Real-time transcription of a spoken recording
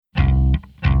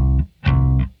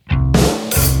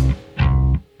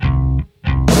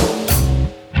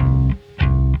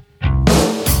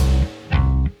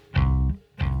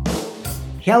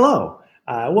Hello.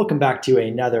 Welcome back to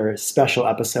another special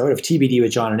episode of TBD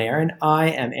with John and Aaron. I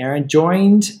am Aaron,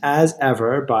 joined as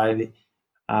ever by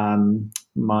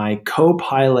my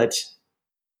co-pilot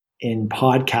in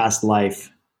podcast life,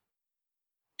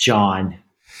 John.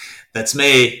 That's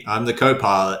me. I'm the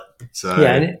co-pilot. So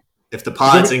if the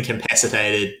pilot's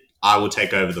incapacitated, I will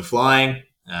take over the flying.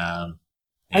 I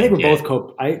think we're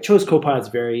both I chose co-pilots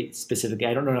very specifically.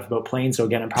 I don't know enough about planes, so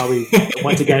again, I'm probably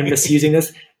once again misusing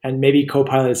this. And maybe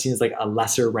co-pilot is seen as like a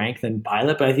lesser rank than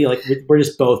pilot, but I feel like we're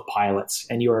just both pilots,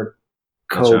 and you are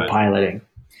co-piloting. Right.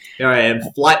 Here I am,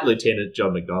 Flight Lieutenant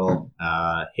John McDonald,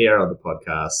 here on the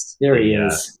podcast. There he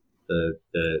is, the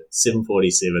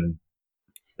 747.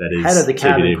 That is head of the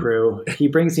cabin crew. He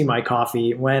brings me my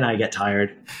coffee when I get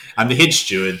tired. I'm the head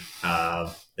steward.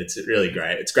 It's really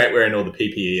great. It's great wearing all the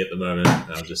PPE at the moment.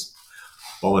 I'm just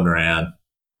bombing around.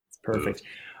 It's perfect.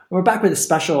 We're back with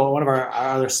one of our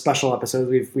other special episodes.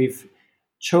 We've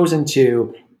chosen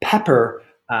to pepper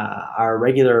our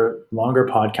regular longer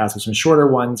podcasts with some shorter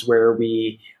ones where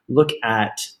we look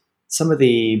at some of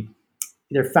the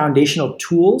either foundational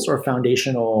tools or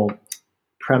foundational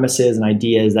premises and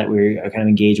ideas that we kind of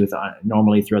engage with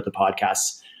normally throughout the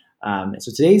podcasts.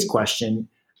 So today's question,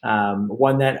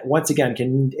 one that once again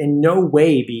can in no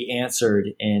way be answered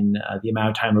in the amount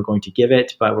of time we're going to give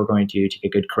it, but we're going to take a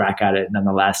good crack at it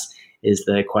nonetheless, is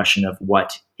the question of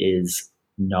what is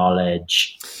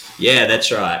knowledge? Yeah,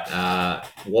 that's right.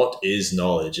 What is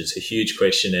knowledge? It's a huge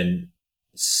question, and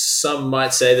some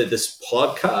might say that this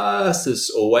podcast is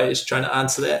always trying to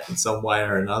answer that in some way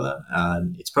or another.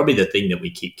 It's probably the thing that we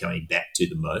keep coming back to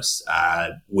the most,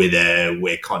 whether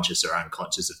we're conscious or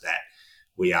unconscious of that.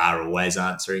 We are always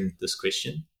answering this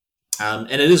question. And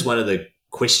it is one of the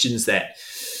questions that,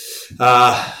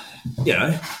 that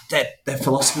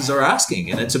philosophers are asking.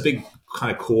 And it's a big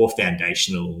kind of core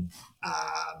foundational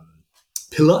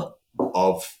pillar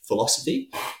of philosophy,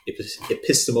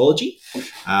 epistemology.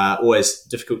 Always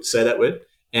difficult to say that word.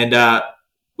 And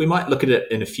we might look at it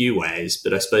in a few ways,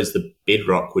 but I suppose the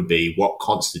bedrock would be what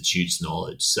constitutes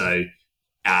knowledge. So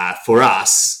for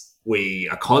us, we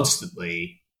are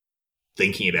constantly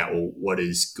thinking about, well, what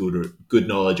is good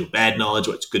knowledge or bad knowledge,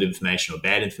 what's good information or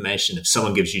bad information. If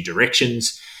someone gives you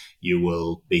directions, you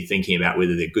will be thinking about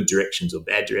whether they're good directions or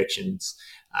bad directions.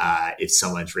 If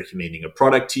someone's recommending a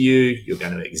product to you, you're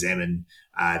going to examine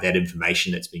that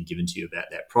information that's been given to you about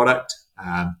that product.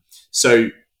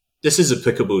 So this is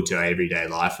applicable to our everyday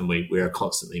life, and we are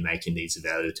constantly making these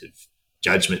evaluative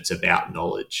judgments about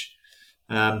knowledge.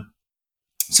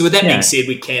 So with that being said,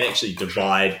 we can actually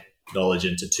divide knowledge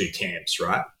into two camps,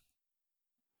 right?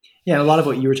 Yeah, a lot of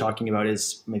what you were talking about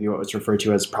is maybe what was referred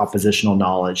to as propositional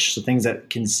knowledge. So things that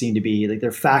can seem to be like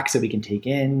they're facts that we can take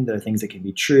in, there are things that can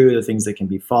be true, there are things that can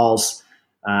be false.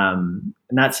 And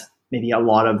that's maybe a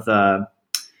lot of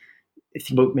if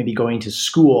you think about maybe going to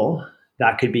school,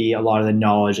 that could be a lot of the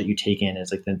knowledge that you take in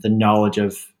is like the knowledge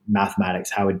of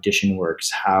mathematics, how addition works,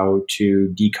 how to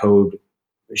decode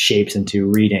shapes into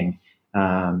reading,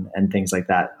 and things like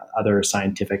that, other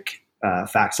scientific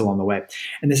facts along the way.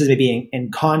 And this is maybe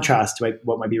in contrast to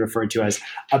what might be referred to as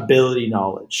ability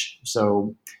knowledge.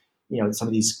 So, some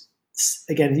of these,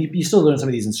 again, you still learn some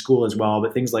of these in school as well,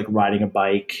 but things like riding a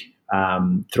bike,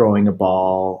 throwing a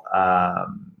ball,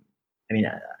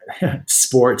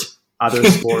 sport, other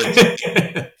sports.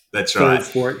 That's right.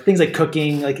 Sport, things like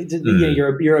cooking, like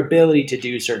your ability to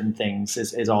do certain things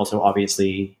is also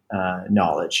obviously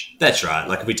knowledge. That's right.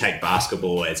 Like if we take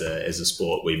basketball as a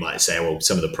sport, we might say, well,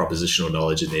 some of the propositional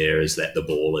knowledge in there is that the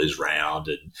ball is round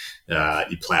and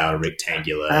you play on a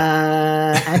rectangular.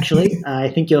 Actually, I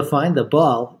think you'll find the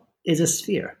ball is a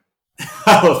sphere.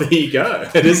 Oh, there you go.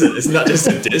 It isn't. It's not just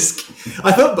a disc.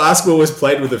 I thought basketball was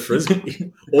played with a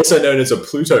frisbee, also known as a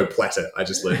Pluto platter. I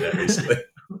just learned that recently.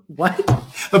 What?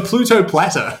 A Pluto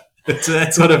platter.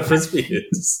 That's what a frisbee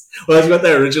is. Well, that's what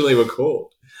they originally were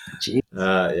called.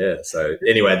 So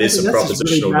anyway, there's some propositional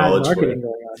really knowledge marketing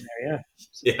going on there.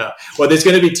 Yeah. Well, there's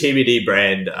going to be TBD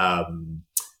brand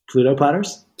Pluto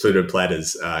platters. Pluto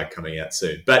platters coming out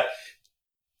soon. But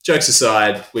jokes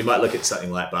aside, we might look at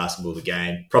something like basketball, the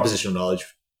game. Propositional knowledge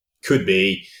could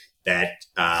be that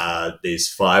there's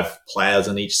 5 players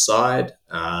on each side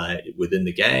within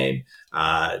the game.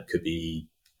 It could be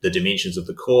the dimensions of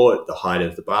the court, the height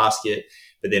of the basket.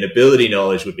 But then ability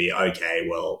knowledge would be, okay,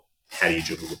 well, how do you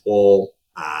dribble the ball?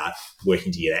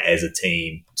 Working together as a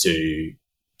team to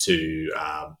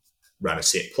run a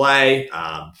set play.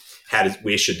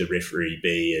 Where should the referee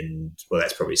be? And well,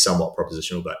 that's probably somewhat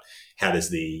propositional, but how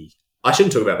does I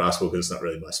shouldn't talk about basketball because it's not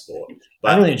really my sport.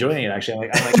 But I'm really enjoying it, actually.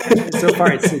 I'm like so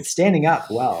far, it's standing up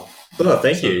well. Oh,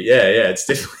 thank you. Yeah. It's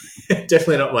definitely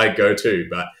definitely not my go-to.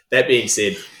 But that being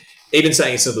said, even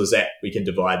saying as simple as that, we can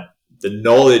divide the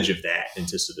knowledge of that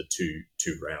into sort of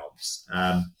two realms.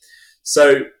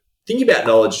 So thinking about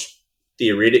knowledge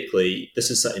theoretically, this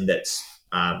is something that's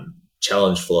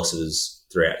challenged philosophers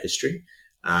throughout history,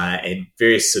 and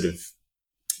various sort of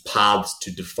paths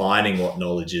to defining what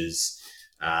knowledge is,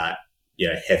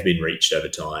 have been reached over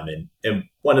time. And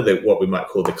one of what we might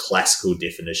call the classical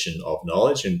definition of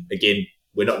knowledge, and again,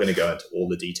 we're not going to go into all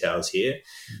the details here,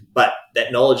 but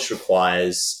that knowledge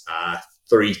requires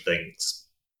three things.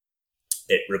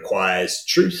 It requires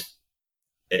truth,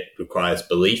 it requires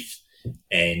belief,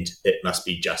 and it must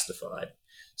be justified.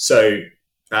 So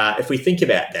if we think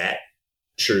about that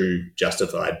true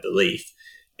justified belief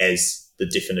as the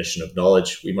definition of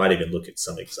knowledge, we might even look at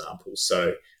some examples.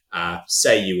 So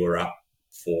say you were up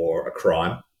for a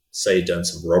crime, say you've done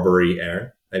some robbery,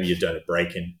 Aaron, maybe you've done a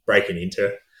break and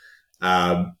enter,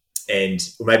 and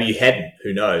or maybe you hadn't,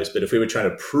 who knows, but if we were trying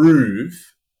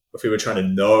to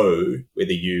know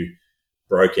whether you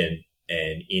broke in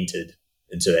and entered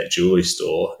into that jewelry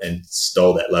store and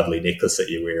stole that lovely necklace that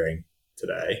you're wearing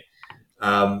today,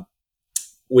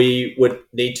 we would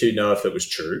need to know if it was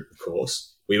true, of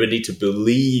course. We would need to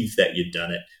believe that you'd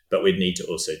done it, but we'd need to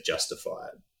also justify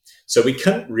it. So we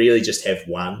couldn't really just have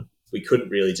one. We couldn't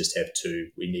really just have two.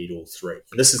 We need all three.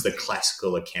 And this is the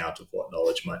classical account of what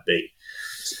knowledge might be.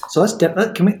 So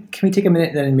can we take a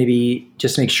minute then and maybe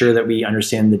just make sure that we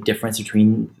understand the difference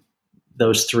between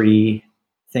those three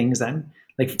things then?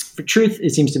 Like for truth, it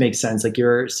seems to make sense. Like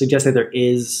you're suggesting there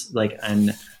is like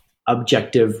an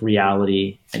objective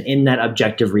reality, and in that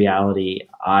objective reality,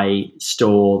 I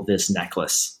stole this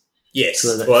necklace. Yes.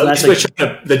 So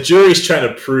the jury's trying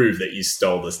to prove that you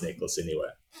stole this necklace anyway.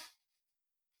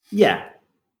 Yeah.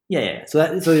 So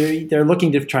they're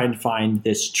looking to try and find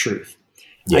this truth.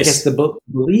 Yes. I guess the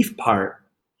belief part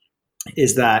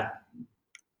is that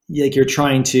like you're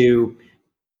trying to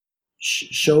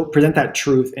present that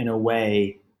truth in a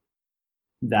way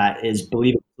that is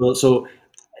believable. So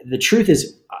the truth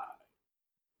is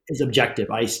objective.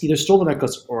 I either stole the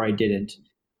necklace or I didn't,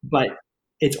 but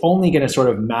it's only going to sort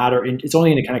of matter. It's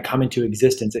only going to kind of come into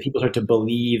existence if people start to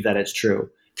believe that it's true.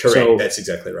 Correct. So, that's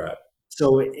exactly right.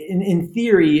 So in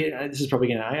theory, this is probably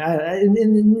going to, in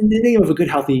the name of a good,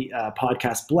 healthy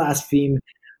podcast, blaspheme,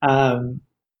 the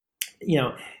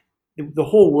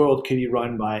whole world could be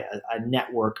run by a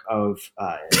network of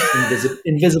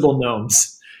invisible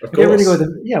gnomes. Of course.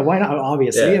 Why not?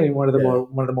 Obviously, yeah. I mean, one of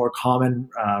the more common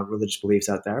religious beliefs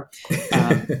out there.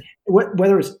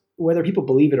 Whether people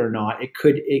believe it or not,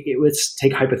 it would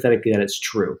take hypothetically that it's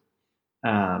true.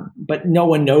 But no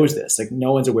one knows this. Like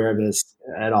no one's aware of this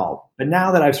at all. But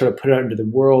now that I've sort of put it out into the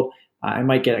world, I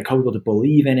might get a couple people to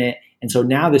believe in it, and so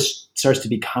now this starts to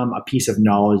become a piece of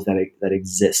knowledge that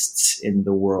exists in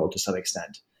the world to some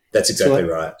extent. That's exactly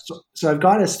right. So I've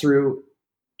got us through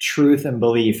truth and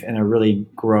belief in a really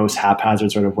gross,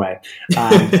 haphazard sort of way.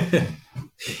 But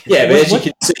as you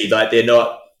can see, like they're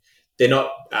not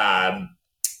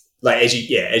like as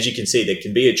you can see, there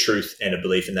can be a truth and a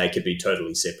belief, and they could be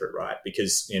totally separate, right?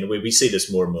 Because we see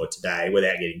this more and more today,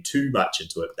 without getting too much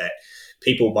into it, that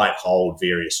people might hold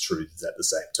various truths at the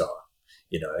same time.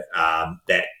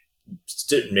 That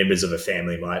certain members of a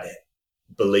family might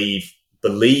believe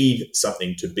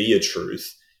something to be a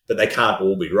truth, but they can't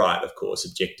all be right, of course,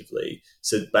 objectively.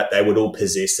 So, but they would all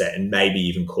possess that and maybe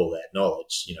even call that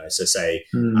knowledge. So say,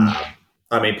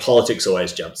 politics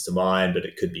always jumps to mind, but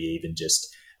it could be even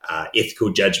just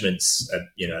ethical judgments.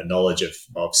 Knowledge of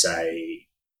say,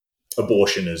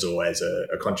 abortion is always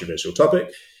a controversial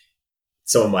topic.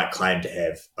 Someone might claim to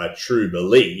have a true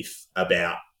belief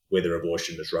about whether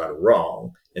abortion is right or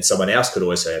wrong, and someone else could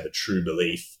also have a true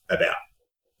belief about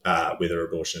whether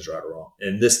abortion is right or wrong.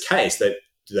 And in this case,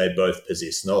 they both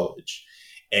possess knowledge,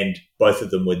 and both of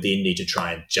them would then need to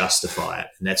try and justify it.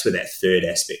 And that's where that third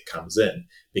aspect comes in,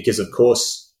 because of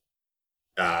course,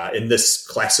 in this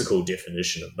classical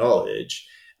definition of knowledge,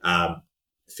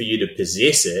 for you to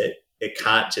possess it, it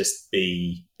can't just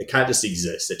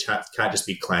exist. It can't just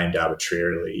be claimed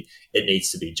arbitrarily. It needs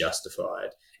to be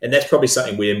justified. And that's probably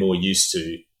something we're more used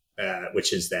to,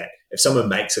 which is that if someone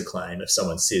makes a claim, if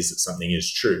someone says that something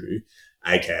is true,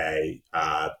 aka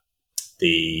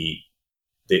the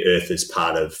Earth is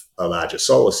part of a larger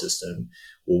solar system,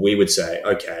 well, we would say,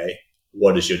 okay,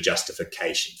 what is your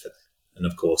justification for that? And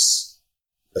of course,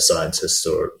 a scientist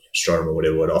or astronomer or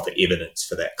whatever would offer evidence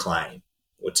for that claim,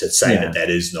 or to say that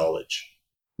is knowledge.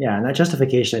 Yeah, and that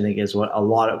justification, I think, is what a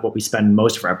lot of what we spend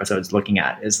most of our episodes looking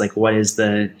at, is like, what is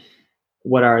the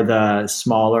what are the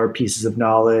smaller pieces of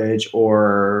knowledge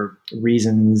or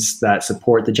reasons that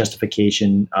support the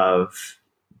justification of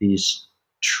these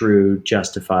true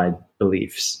justified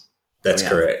beliefs? That's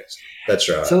correct. That's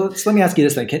right. So let me ask you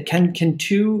this then: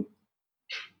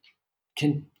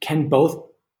 can both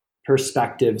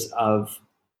perspectives of,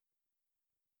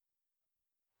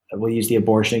 we'll use the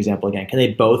abortion example again, can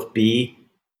they both be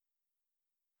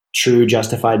true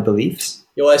justified beliefs?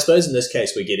 Yeah, well, I suppose in this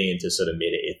case we're getting into sort of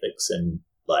meta ethics, and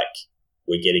like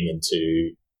we're getting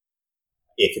into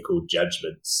ethical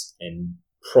judgments and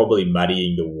probably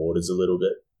muddying the waters a little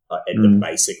bit at the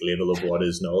basic level of what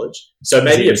is knowledge. So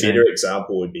maybe a better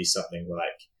example would be something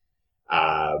like,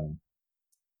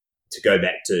 to go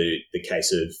back to the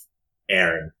case of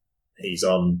Aaron, he's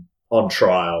on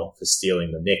trial for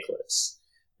stealing the necklace.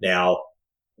 Now,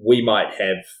 we might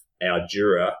have our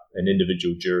juror, an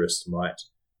individual jurist might,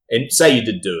 and say you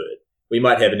did do it, we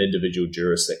might have an individual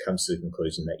jurist that comes to the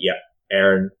conclusion that, yeah,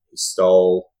 Aaron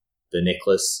stole the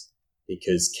necklace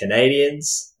because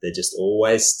Canadians, they're just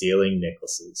always stealing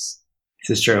necklaces.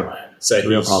 This is true. So it's a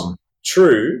real problem.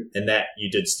 True in that you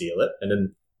did steal it, and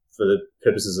then for the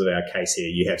purposes of our case here,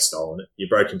 you have stolen it. You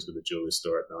broke into the jewelry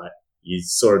store at night. You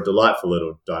saw a delightful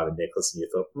little diamond necklace and you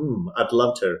thought, I'd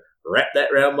love to wrap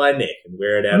that around my neck and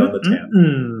wear it out on the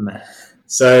town.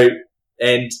 So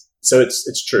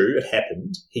it's true. It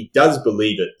happened. He does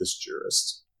believe it, this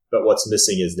jurist, but what's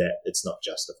missing is that it's not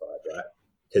justified, right?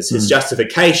 Because his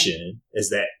justification is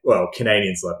that, well,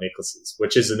 Canadians love necklaces,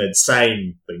 which is an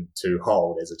insane thing to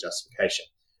hold as a justification.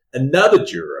 Another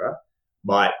juror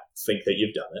might think that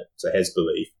you've done it, so has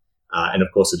belief, and of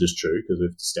course it is true because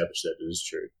we've established that it is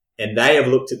true. And they have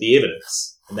looked at the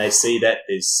evidence and they see that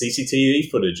there's CCTV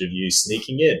footage of you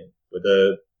sneaking in with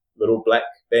a little black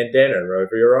bandana over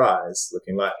your eyes,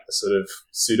 looking like a sort of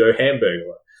pseudo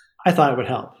hamburger. I thought it would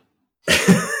help.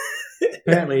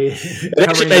 Apparently,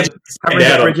 covering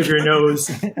the bridge of your nose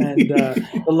and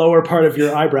the lower part of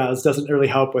your eyebrows doesn't really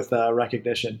help with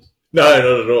recognition. No,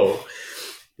 not at all.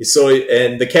 You saw,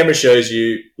 and the camera shows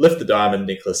you lift the diamond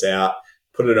necklace out,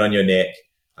 put it on your neck,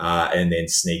 and then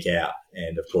sneak out.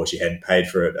 And of course, you hadn't paid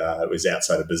for it. It was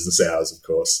outside of business hours, of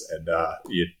course, and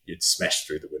you'd smashed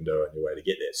through the window on your way to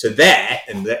get there. So that,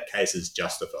 in that case, is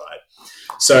justified.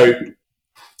 So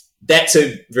that's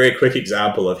a very quick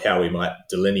example of how we might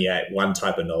delineate one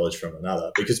type of knowledge from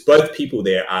another, because both people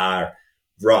there are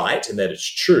right and that it's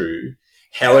true.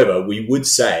 However, we would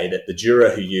say that the juror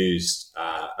who used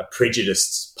a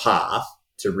prejudiced path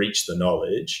to reach the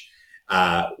knowledge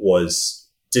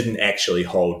didn't actually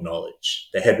hold knowledge.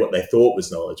 They had what they thought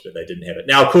was knowledge, but they didn't have it.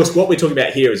 Now, of course, what we're talking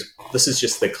about here is this is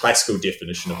just the classical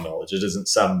definition of knowledge. It isn't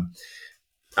some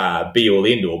be-all,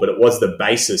 end-all, but it was the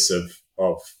basis of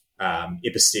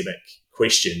epistemic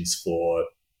questions for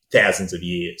thousands of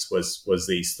years was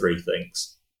these three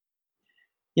things.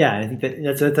 Yeah, I think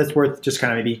that's worth just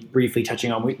kind of maybe briefly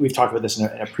touching on. We've talked about this in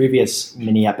a previous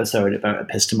mini episode about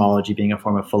epistemology being a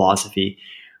form of philosophy,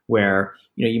 where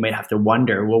you might have to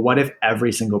wonder, well, what if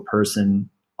every single person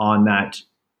on that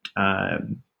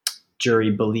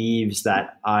jury believes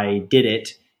that I did it,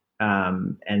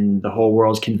 and the whole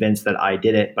world's convinced that I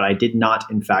did it, but I did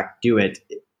not, in fact, do it.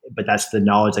 But that's the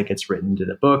knowledge that gets written into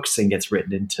the books and gets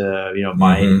written into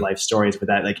my life stories. But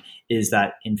that is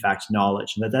that in fact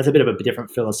knowledge? And that's a bit of a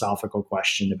different philosophical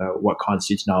question about what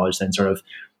constitutes knowledge than sort of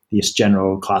this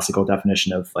general classical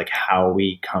definition of how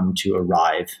we come to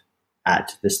arrive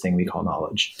at this thing we call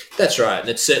knowledge. That's right. And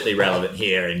it's certainly relevant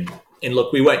here. And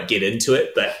look, we won't get into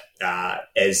it, but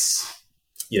as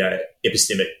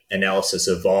epistemic analysis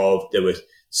evolved, there were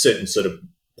certain sort of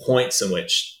points in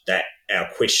which that our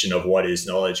question of what is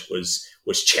knowledge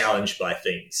was challenged by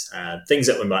things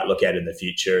that we might look at in the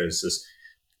future, is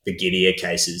the Gettier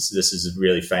cases. This is a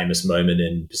really famous moment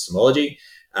in epistemology.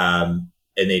 And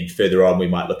then further on, we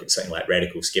might look at something like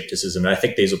radical skepticism. And I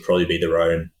think these will probably be their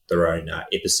own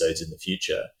episodes in the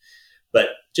future.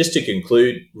 But just to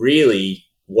conclude, really,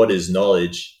 what is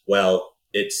knowledge? Well,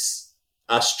 it's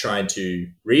us trying to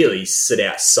really sit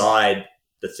outside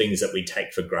the things that we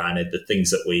take for granted, the things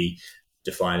that we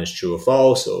define as true or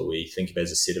false, or we think of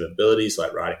as a set of abilities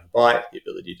like riding a bike, the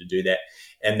ability to do that.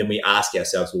 And then we ask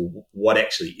ourselves, well, what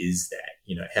actually is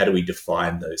that? How do we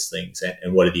define those things?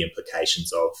 And what are the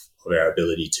implications of our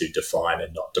ability to define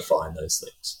and not define those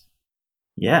things?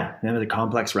 Yeah, that was a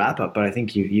complex wrap up, but I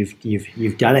think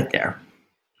you've done it there.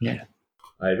 Yeah.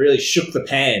 I really shook the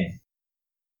pan.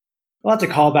 Well, that's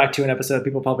a callback to an episode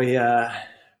people probably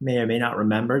may or may not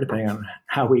remember, depending on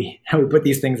how we put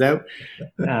these things out.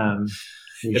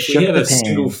 If we have a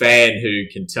single fan who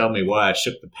can tell me why I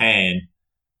shook the pan,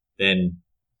 then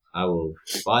I will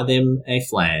buy them a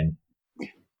flan.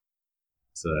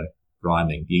 So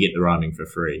rhyming, you get the rhyming for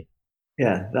free.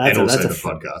 Yeah, that's the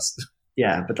podcast.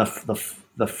 Yeah, but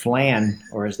the flan,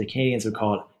 or as the Canadians would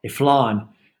call it, a flan.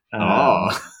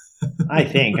 I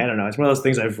think, I don't know. It's one of those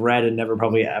things I've read and never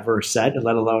probably ever said,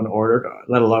 let alone ordered,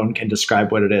 let alone can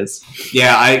describe what it is.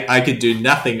 Yeah, I could do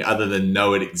nothing other than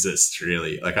know it exists,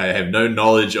 really. Like, I have no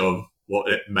knowledge of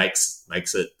what it makes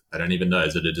it. I don't even know.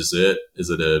 Is it a dessert? Is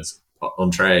it a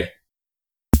entree?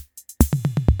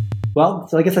 Well,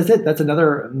 so I guess that's it. That's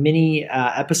another mini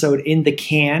episode in the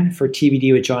can for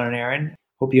TBD with John and Aaron.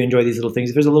 Hope you enjoy these little things.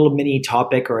 If there's a little mini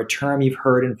topic or a term you've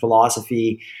heard in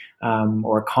philosophy,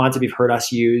 or a concept you've heard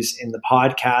us use in the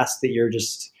podcast that you're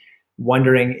just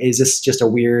wondering, is this just a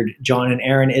weird John and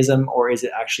Aaron-ism, or is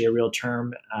it actually a real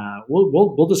term?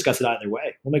 We'll discuss it either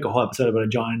way. We'll make a whole episode about a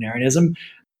John and Aaron-ism.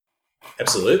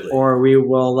 Absolutely. Or we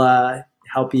will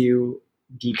help you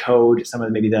decode some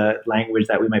of maybe the language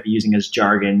that we might be using as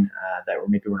jargon that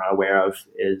maybe we're not aware of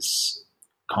is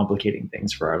complicating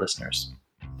things for our listeners.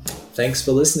 Thanks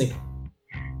for listening.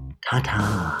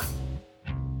 Ta-ta.